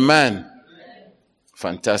 Amen.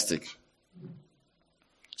 Fantastic.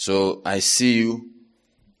 So I see you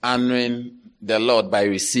honoring the Lord by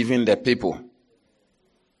receiving the people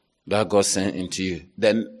that God sent into you.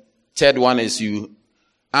 Then third one is you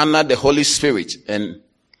honor the Holy Spirit, and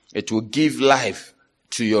it will give life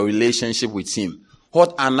to your relationship with him.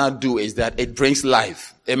 What honor do is that it brings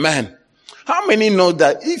life. Amen. How many know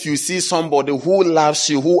that if you see somebody who loves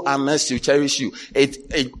you, who honors you, cherishes you,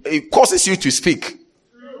 it causes you to speak?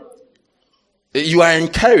 You are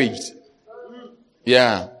encouraged.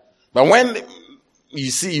 Yeah. But when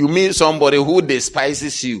you meet somebody who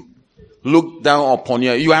despises you, look down upon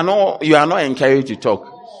you, you are not encouraged to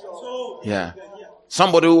talk. Yeah.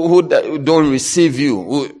 Somebody who don't receive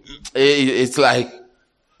you, it's like,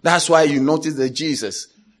 that's why you notice that Jesus,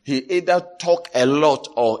 he either talk a lot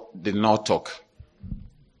or did not talk.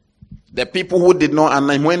 The people who did not,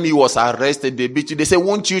 and when he was arrested, they beat you. They say,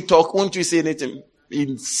 won't you talk? Won't you say anything?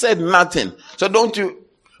 He said nothing. So don't you,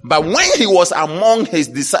 but when he was among his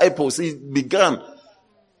disciples, he began,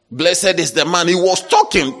 blessed is the man. He was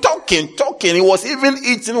talking. He was even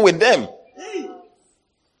eating with them.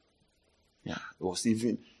 Yeah, he was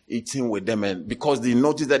even eating with them, and because they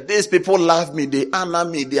noticed that these people love me, they honor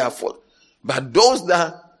me, they are for. But those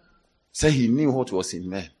that say he knew what was in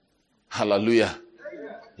men. Hallelujah.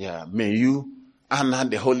 Yeah, may you honor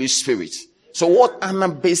the Holy Spirit. So what honor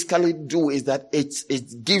basically do is that it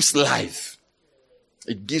gives life.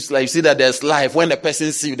 It gives life. You see that there's life. When the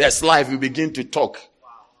person sees you, there's life, you begin to talk.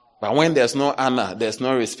 But when there's no honor, there's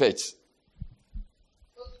no respect.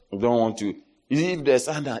 You don't want to. If there's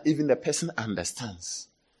honor, even the person understands.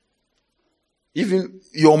 Even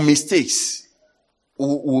your mistakes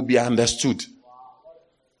will be understood.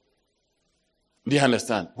 Do you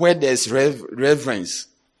understand? Where there's reverence,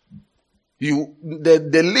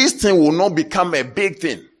 the least thing will not become a big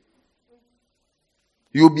thing.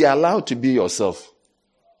 You'll be allowed to be yourself.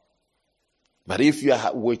 But if you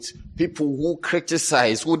are with people who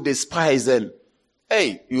criticize, who despise, then,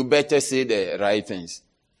 hey, you better say the right things.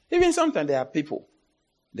 Even sometimes there are people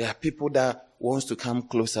that wants to come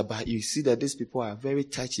closer, but you see that these people are very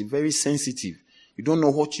touchy, very sensitive. You don't know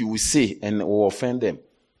what you will say and it will offend them.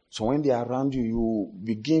 So when they are around you, you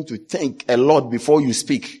begin to think a lot before you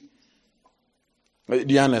speak. Do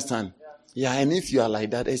you understand? Yeah, and if you are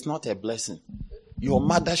like that, it's not a blessing. Your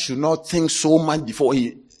mother should not think so much before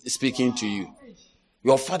he is speaking to you.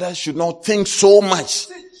 Your father should not think so much.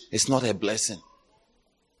 It's not a blessing.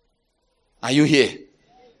 Are you here?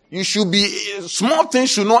 You should be, small things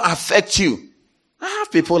should not affect you. I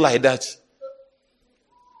have people like that.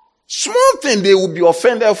 Small thing, they will be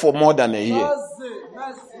offended for more than a year.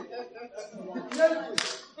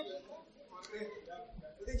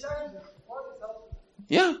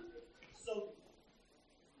 Yeah.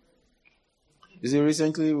 You see,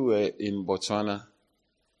 recently we were in Botswana,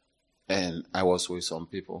 and I was with some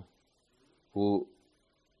people who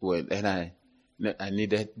were, and I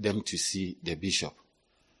needed them to see the bishop.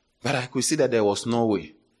 But I could see that there was no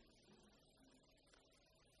way.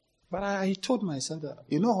 But I told myself that,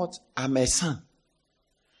 you know what? I'm a son.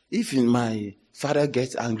 If my father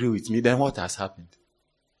gets angry with me, then what has happened?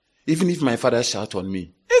 Even if my father shouts on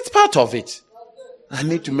me, it's part of it. I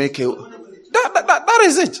need to make a... That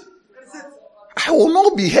is it. I will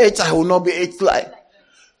not be hurt. I will not be hurt like...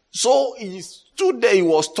 So he stood there, he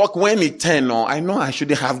was talking. When he turned on, I know I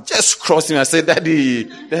shouldn't have just crossed him. I said, Daddy,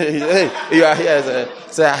 hey, you are here.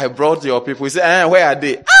 Say, I brought your people. He said, where are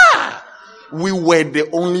they? We were the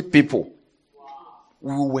only people.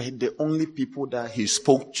 We were the only people that he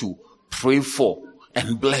spoke to, prayed for,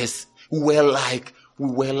 and blessed. We were like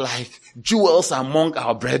jewels among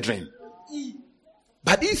our brethren.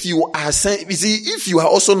 But if you are saying, you see, if you are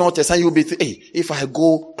also not a son, you'll be thinking, hey, if I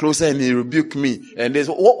go closer and he rebuke me, and there's,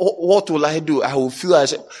 what will I do? I will feel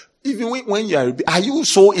as, even when you are you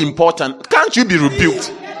so important? Can't you be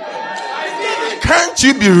rebuked? Can't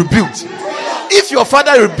you be rebuked? If your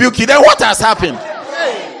father rebuked you, then what has happened?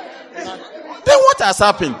 Then what has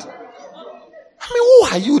happened? I mean, who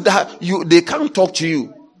are you that they can't talk to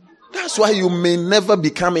you? That's why you may never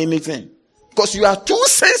become anything. Because you are too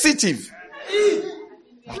sensitive.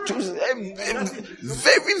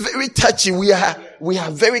 Very, very touchy. We are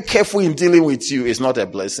very careful in dealing with you. It's not a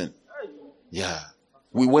blessing. Yeah.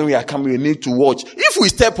 When we are coming, we need to watch. If we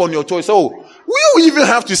step on your toes, we even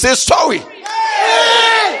have to say sorry.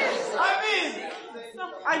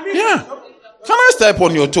 Yeah. Can I step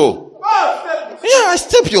on your toe? Yeah, I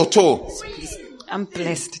step your toe. I'm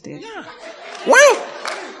blessed, Dad. Yeah. Well,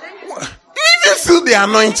 you even feel the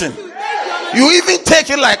anointing. You even take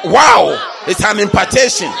it like, wow, it's an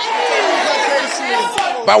impartation.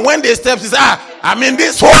 But when they step, it's, I'm in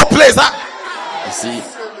this whole place.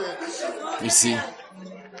 You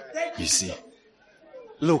see.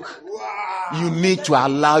 Look, you need to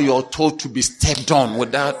allow your toe to be stepped on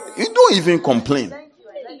without, you don't even complain.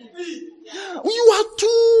 You are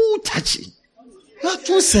too touchy. You are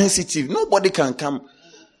too sensitive. Nobody can come.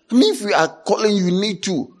 I mean, if we are calling, you need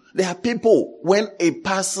to. There are people, when it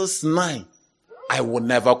passes 9, I will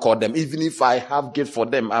never call them. Even if I have gift for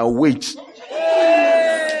them, I'll wait.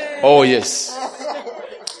 Oh, yes.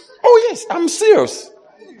 Oh, yes. I'm serious.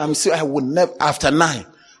 I will never, after 9,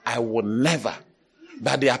 I will never.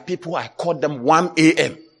 But there are people, I call them 1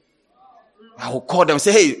 a.m. I will call them,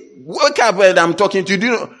 say, hey, wake up, I'm talking to you. Do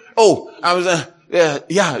you know? Oh, I was,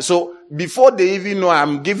 yeah. So before they even know,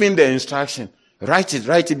 I'm giving the instruction. Write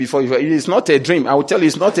it before you. It's not a dream. I will tell you,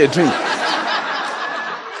 it's not a dream.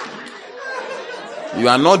 You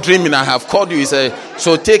are not dreaming. I have called you. He said,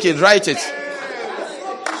 so take it, write it.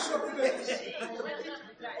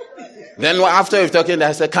 Then after you've talking,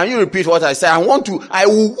 I said, can you repeat what I said? I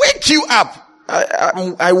will wake you up.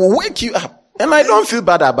 I will wake you up. And I don't feel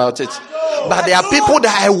bad about it. But there are people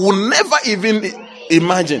that I will never even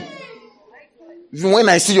imagine. Even when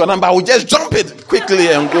I see your number, I will just jump it quickly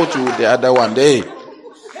and go to the other one. Hey.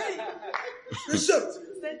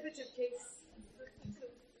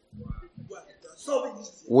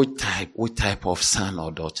 What type of son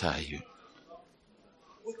or daughter are you?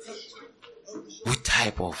 What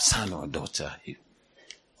type of son or daughter are you?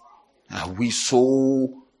 Are we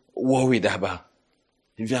so worried about?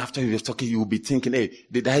 Even after you're talking, you'll be thinking, hey,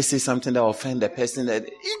 did I say something that offend the person? That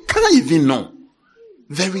you can't even know.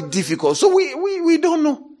 Very difficult. So we don't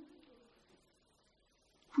know.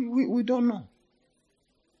 We don't know.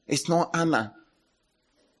 It's not honor.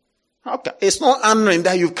 Okay. It's not honoring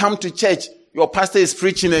that you come to church, your pastor is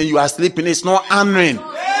preaching and you are sleeping. It's not honoring.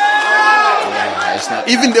 Yeah, it's not.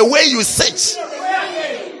 Even the way you sit.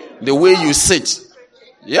 The way you sit.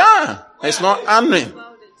 Yeah. It's not honoring.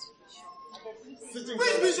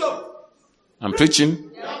 I'm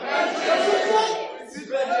preaching.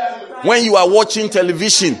 When you are watching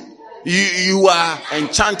television, you are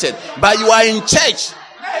enchanted. But you are in church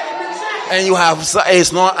and you have,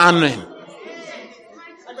 it's not honoring.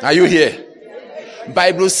 Are you here?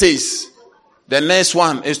 Bible says the next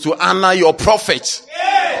one is to honor your prophet.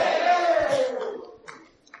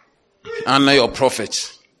 Honor your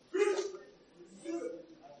prophet.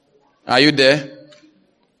 Are you there?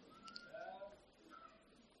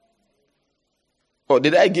 Oh,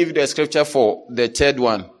 did I give you the scripture for the third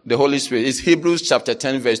one? The Holy Spirit. It's Hebrews chapter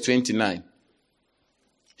 10 verse 29.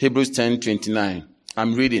 Hebrews 10:29.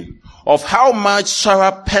 I'm reading. Of how much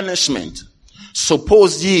sorer punishment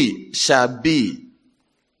suppose ye shall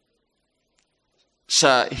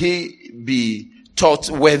he be taught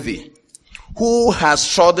worthy, who has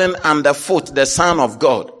trodden underfoot the Son of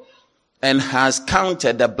God, and has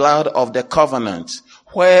counted the blood of the covenant,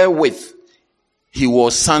 wherewith he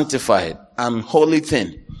was sanctified, an holy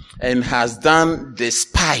thing, and has done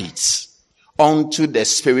despite unto the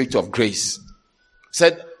Spirit of grace.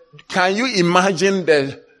 Said, can you imagine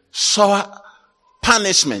the sour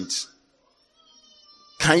punishment?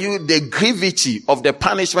 The gravity of the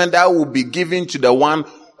punishment that will be given to the one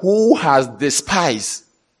who has despised,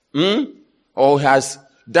 or has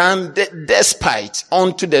done despite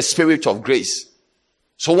unto the Spirit of grace.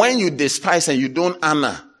 So when you despise and you don't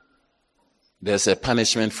honor, there's a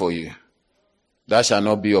punishment for you. That shall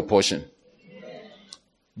not be your portion.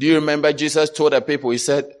 Do you remember Jesus told the people, he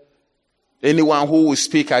said, anyone who will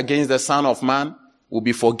speak against the Son of Man will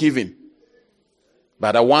be forgiven.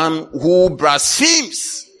 But the one who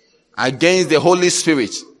blasphemes against the Holy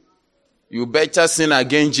Spirit, you better sin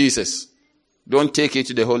against Jesus. Don't take it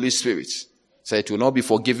to the Holy Spirit. So it will not be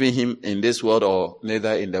forgiven him in this world or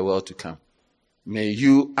neither in the world to come. May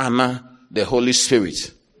you honor the Holy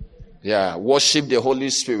Spirit. Yeah, worship the Holy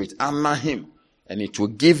Spirit. Honor him. And it will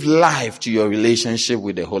give life to your relationship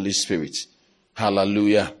with the Holy Spirit.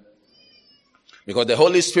 Hallelujah. Because the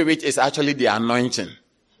Holy Spirit is actually the anointing.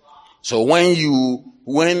 So when you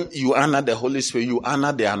honor the Holy Spirit, you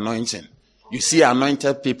honor the anointing. You see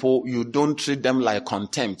anointed people, you don't treat them like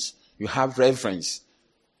contempt. You have reverence.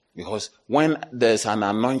 Because when there's an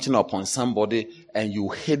anointing upon somebody and you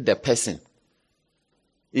hate the person,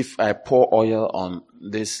 if I pour oil on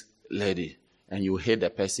this lady and you hate the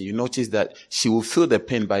person, you notice that she will feel the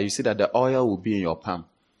pain, but you see that the oil will be in your palm.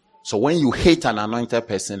 So when you hate an anointed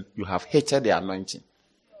person, you have hated the anointing.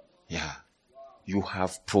 Yeah. You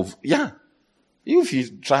have if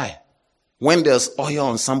you try. When there's oil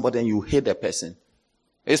on somebody and you hate the person,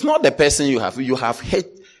 it's not the person you have hate.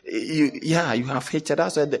 You have hated.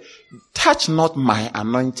 That's why touch not my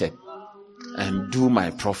anointed and do my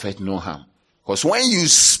prophet no harm. Because when you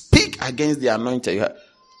speak against the anointed,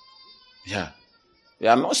 you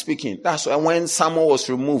are not speaking. That's why when Samuel was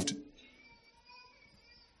removed,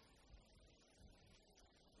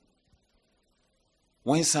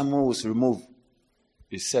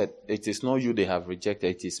 he said, it is not you they have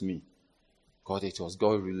rejected, it is me. God, it was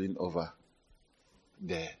God ruling over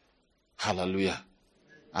there. Hallelujah.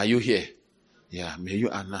 Are you here? Yeah, may you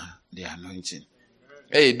honor the anointing.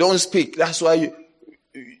 Hey, don't speak. That's why you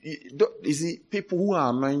see, people who are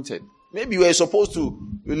anointed, maybe you were supposed to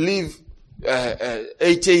live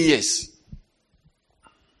 80 years.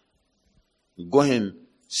 Go and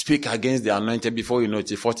speak against the anointed before you know it,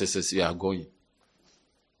 46 you are going.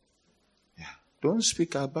 Yeah. Don't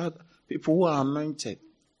speak about people who are anointed.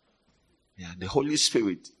 Yeah, the Holy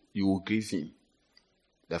Spirit, you will give him.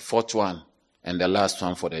 The fourth one and the last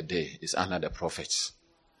one for the day is honor the prophets.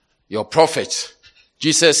 Your prophet,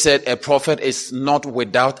 Jesus said a prophet is not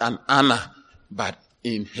without an honor, but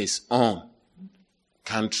in his own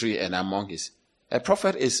country and among his. A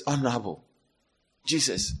prophet is honorable.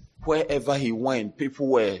 Jesus, wherever he went, people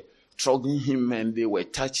were troubling him and they were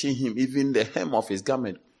touching him. Even the hem of his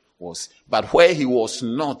garment was. But where he was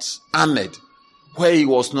not honored, where he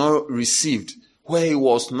was not received, where he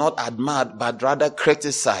was not admired, but rather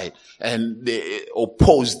criticized and they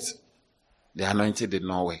opposed, the anointing did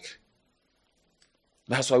not work.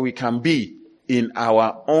 That's why we can be in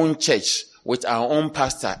our own church with our own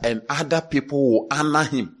pastor and other people will honor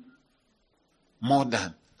him more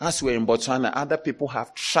than. As we're in Botswana, other people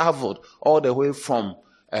have traveled all the way from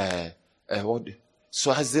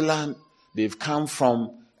Swaziland. They've come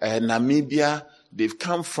from Namibia. They've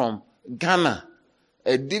come from Ghana.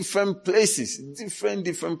 Different places,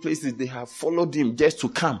 different places. They have followed him just to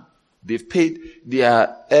come. They've paid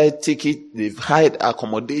their air ticket. They've hired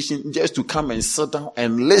accommodation just to come and sit down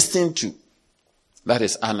and listen to. That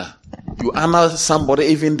is honor. You honor somebody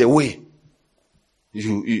even the way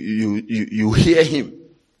you hear him,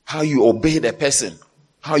 how you obey the person,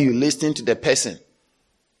 how you listen to the person.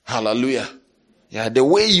 Hallelujah. Yeah, the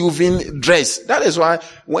way you even dress. That is why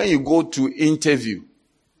when you go to interview,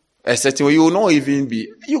 a certain way, you will not even be,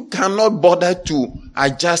 you cannot bother to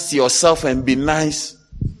adjust yourself and be nice.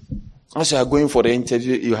 As you are going for the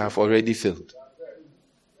interview, you have already failed.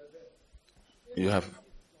 You have,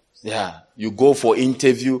 you go for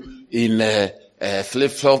interview in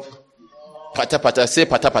flip-flop, pata-pata, say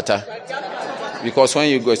pata-pata. Because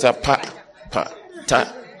when you go, it's a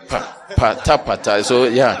pata-pata. So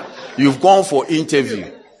you've gone for interview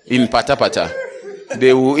in pata-pata.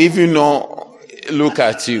 They will even not look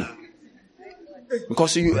at you.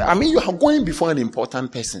 Because you are going before an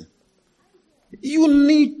important person. You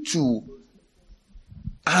need to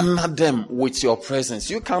honor them with your presence.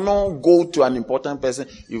 You cannot go to an important person.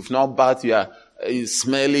 You've not bathed, you are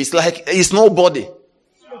smelly. It's like it's nobody.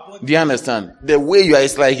 Do you understand? The way you are,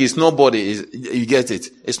 it's like it's nobody. You get it?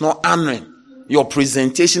 It's not honoring. Your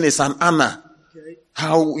presentation is an honor.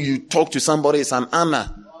 How you talk to somebody is an honor.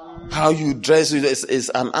 How you dress is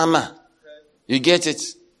an honor. You get it?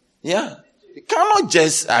 Yeah. You cannot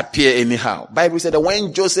just appear anyhow. Bible said that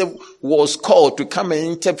when Joseph was called to come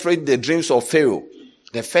and interpret the dreams of Pharaoh,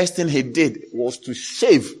 the first thing he did was to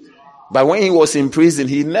shave. But when he was in prison,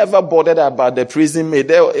 he never bothered about the prison maid.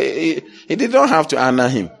 He did not have to honor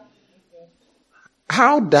him.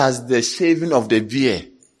 How does the shaving of the beard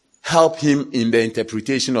help him in the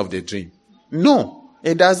interpretation of the dream? No,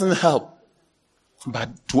 it doesn't help. But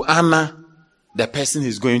to honor the person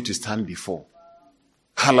he's going to stand before.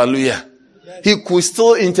 Hallelujah. He could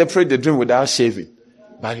still interpret the dream without shaving.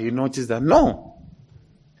 But he noticed that, no,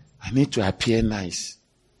 I need to appear nice.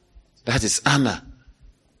 That is honor.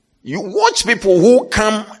 You watch people who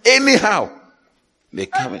come anyhow. They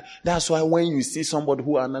come in. That's why when you see somebody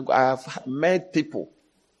who I have met people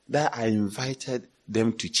that I invited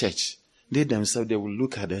them to church. They themselves, they will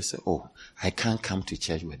look at them and say, oh, I can't come to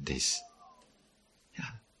church with this. Yeah.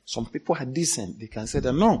 Some people are decent. They can say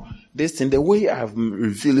that, no, this thing, the way I'm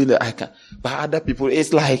revealing that I can. But other people,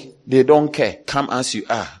 it's like they don't care. Come as you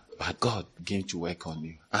are. But God began to work on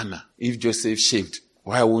you. Anna, if Joseph shaved,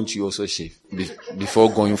 why won't you also shave before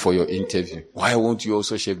going for your interview? Why won't you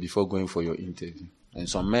also shave before going for your interview? And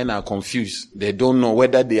some men are confused. They don't know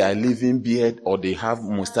whether they are leaving beard or they have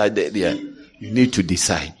mustache. You need to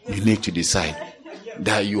decide. You need to decide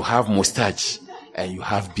that you have mustache and you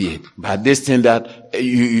have beard. But this thing that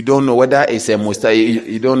you don't know whether it's a mustache,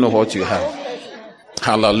 you don't know what you have.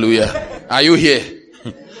 Hallelujah. Are you here?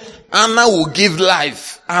 Anna will give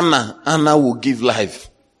life. Anna will give life.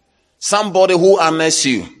 Somebody who honors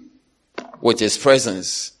you with his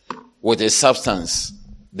presence, with his substance,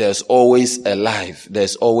 there's always a life.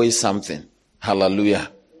 There's always something.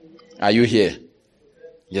 Hallelujah. Are you here?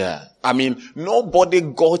 Yeah. I mean, nobody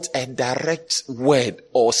got a direct word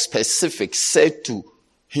or specific said to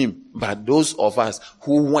him, but those of us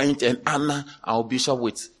who went and honor our bishop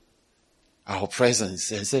with our presence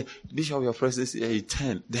and said, Bishop, your presence is a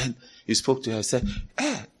 10. Then he spoke to her and said,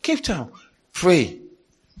 Cape Town, pray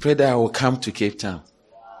that I will come to Cape Town.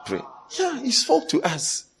 Pray. Yeah, he spoke to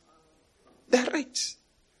us. Direct.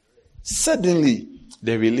 Suddenly,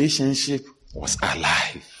 the relationship was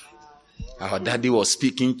alive. Our daddy was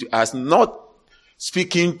speaking to us, not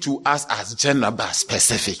speaking to us as general, but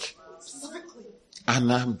specific.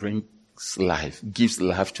 Anna brings life, gives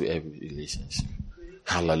life to every relationship.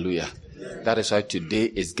 Hallelujah. That is why today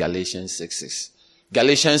is Galatians 6:6.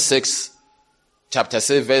 Galatians 6, chapter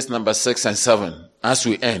 6, verse number 6 and 7. As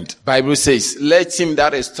we end, Bible says, let him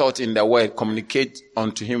that is taught in the word communicate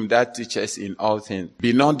unto him that teaches in all things.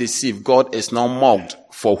 Be not deceived, God is not mocked.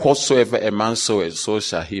 For whatsoever a man soweth, so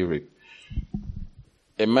shall he reap.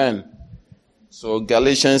 Amen. So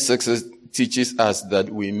Galatians 6 teaches us that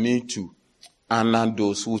we need to honor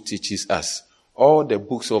those who teaches us. All the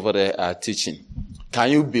books over there are teaching.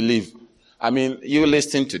 Can you believe? I mean, you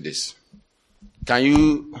listen to this. Can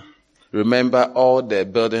you remember all the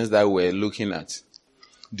buildings that we're looking at?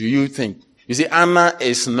 Do you think? You see, Anna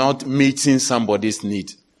is not meeting somebody's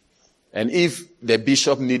need. And if the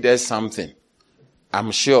bishop needed something,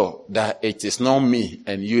 I'm sure that it is not me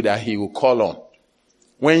and you that he will call on.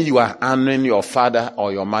 When you are honoring your father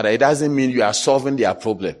or your mother, it doesn't mean you are solving their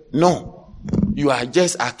problem. No. You are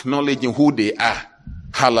just acknowledging who they are.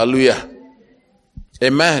 Hallelujah.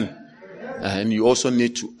 Amen. And you also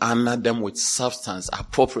need to honor them with substance,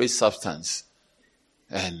 appropriate substance,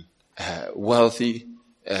 and wealthy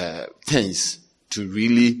things to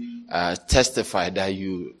really testify that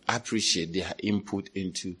you appreciate their input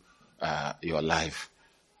into your life.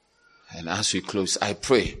 And as we close, I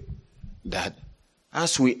pray that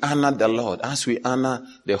as we honor the Lord, as we honor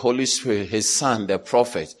the Holy Spirit, His Son, the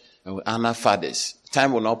prophet, and we honor fathers,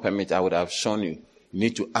 time will not permit, I would have shown you. You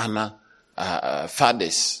need to honor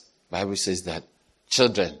fathers. The Bible says that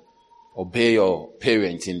children, obey your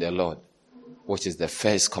parents in the Lord, which is the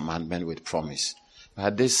first commandment with promise.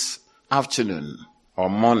 But this afternoon or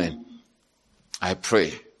morning, I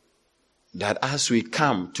pray that as we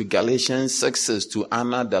come to Galatians 6 to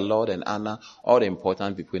honor the Lord and honor all the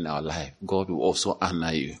important people in our life, God will also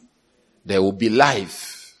honor you. There will be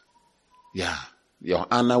life. Yeah. Your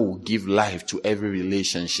honor will give life to every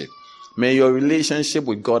relationship. May your relationship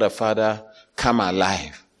with God the Father come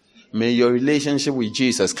alive. May your relationship with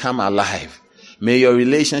Jesus come alive. May your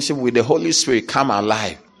relationship with the Holy Spirit come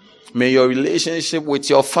alive. May your relationship with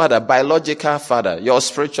your father, biological father, your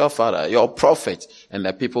spiritual father, your prophet, and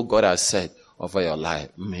the people God has said over your life,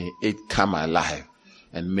 may it come alive.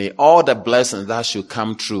 And may all the blessings that should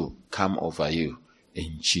come true come over you.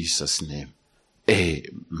 In Jesus' name.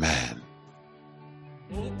 Amen.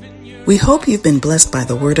 We hope you've been blessed by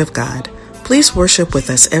the Word of God. Please worship with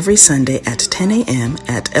us every Sunday at 10 a.m.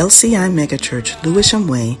 at LCI Megachurch, Lewisham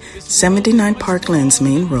Way, 79 Parklands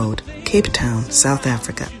Main Road, Cape Town, South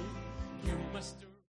Africa.